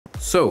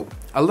So,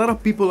 a lot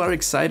of people are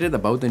excited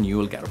about the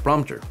new Elgato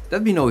Prompter.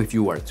 Let me know if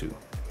you are too.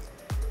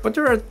 But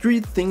there are 3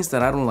 things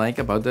that I don't like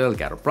about the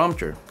Elgato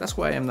Prompter. That's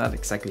why I'm not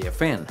exactly a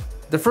fan.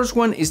 The first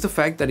one is the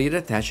fact that it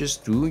attaches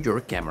to your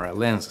camera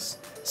lenses.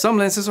 Some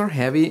lenses are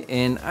heavy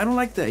and I don't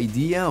like the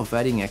idea of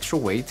adding extra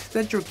weight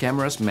that your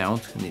camera's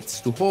mount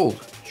needs to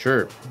hold.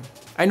 Sure,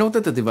 I know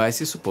that the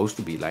device is supposed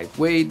to be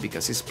lightweight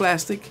because it's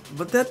plastic,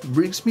 but that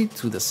brings me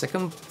to the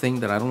second thing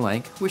that I don't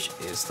like, which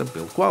is the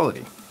build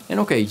quality. And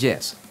okay,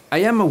 yes, I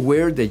am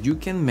aware that you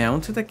can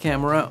mount the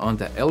camera on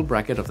the L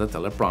bracket of the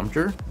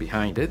teleprompter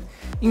behind it,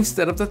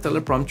 instead of the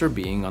teleprompter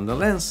being on the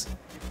lens.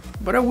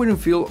 But I wouldn't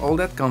feel all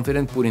that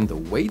confident putting the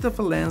weight of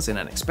a lens and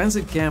an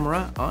expensive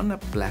camera on a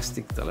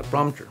plastic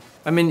teleprompter.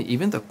 I mean,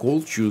 even the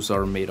cold shoes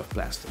are made of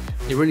plastic.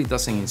 It really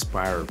doesn't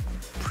inspire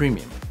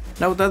premium.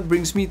 Now that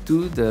brings me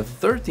to the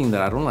third thing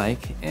that I don't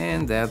like,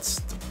 and that's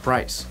the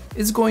price.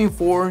 It's going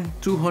for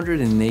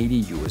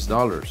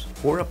 $280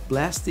 for a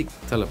plastic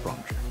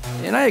teleprompter.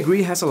 And I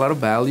agree it has a lot of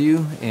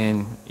value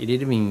and it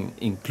even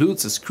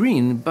includes a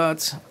screen,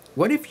 but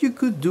what if you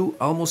could do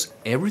almost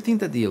everything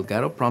that the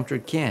Elgato Prompter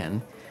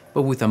can,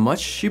 but with a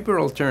much cheaper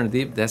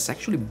alternative that's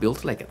actually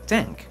built like a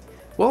tank?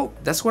 Well,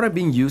 that's what I've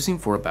been using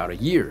for about a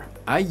year.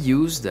 I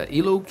use the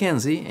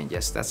𝚗𝚍𝚑, and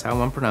yes, that's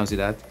how I'm pronouncing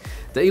that,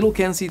 the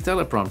𝚗𝚍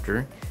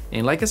teleprompter,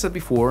 and like I said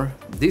before,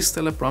 this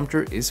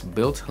teleprompter is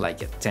built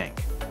like a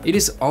tank. It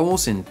is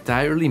almost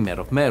entirely made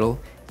of metal,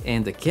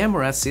 and the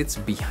camera sits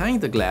behind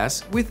the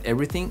glass with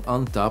everything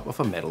on top of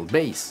a metal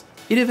base.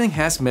 It even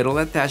has metal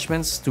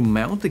attachments to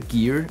mount the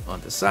gear on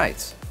the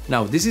sides.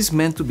 Now, this is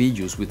meant to be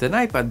used with an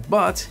iPad,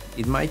 but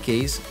in my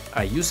case,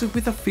 I use it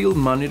with a field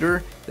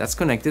monitor that's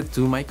connected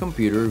to my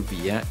computer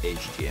via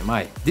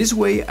HDMI. This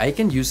way, I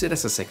can use it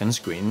as a second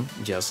screen,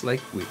 just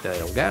like with the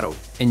Elgato.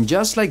 And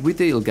just like with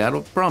the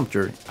Elgato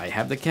Prompter, I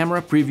have the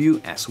camera preview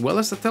as well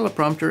as the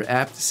teleprompter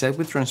app set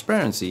with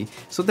transparency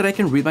so that I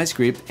can read my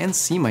script and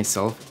see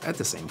myself at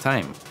the same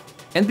time.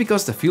 And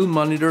because the field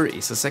monitor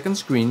is a second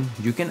screen,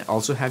 you can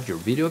also have your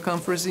video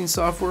conferencing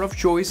software of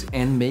choice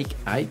and make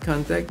eye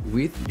contact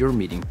with your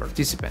meeting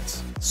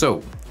participants.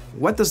 So,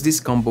 what does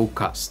this combo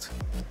cost?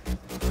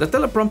 The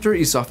teleprompter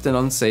is often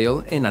on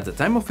sale, and at the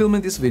time of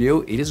filming this video,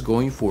 it is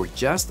going for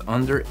just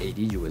under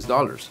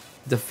 $80.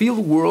 The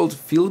Feelworld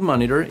field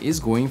monitor is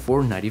going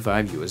for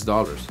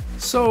 $95.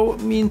 So,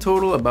 in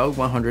total about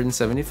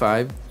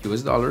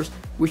 $175,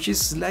 which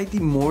is slightly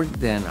more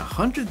than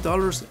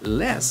 $100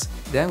 less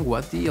than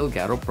what the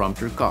Elgato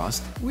Prompter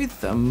cost,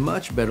 with a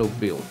much better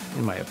build,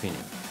 in my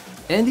opinion.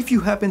 And if you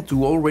happen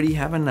to already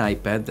have an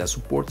iPad that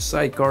supports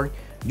Sidecar,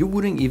 you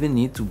wouldn't even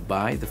need to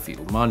buy the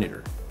field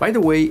monitor. By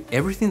the way,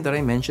 everything that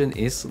I mentioned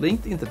is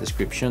linked in the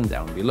description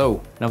down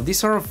below. Now,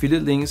 these are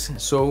affiliate links,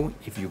 so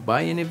if you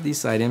buy any of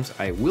these items,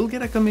 I will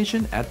get a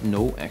commission at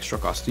no extra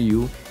cost to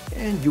you,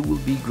 and you will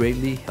be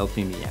greatly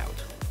helping me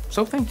out.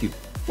 So thank you.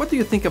 What do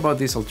you think about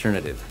this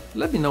alternative?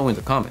 Let me know in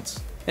the comments.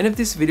 And if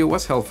this video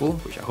was helpful,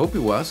 which I hope it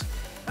was,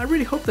 I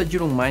really hope that you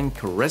don't mind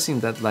caressing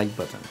that like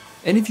button.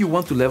 And if you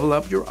want to level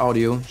up your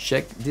audio,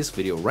 check this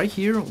video right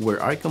here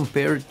where I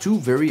compare 2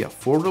 very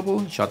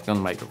affordable shotgun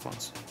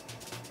microphones.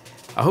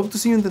 I hope to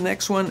see you in the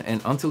next one,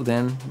 and until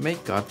then, may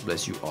God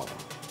bless you all.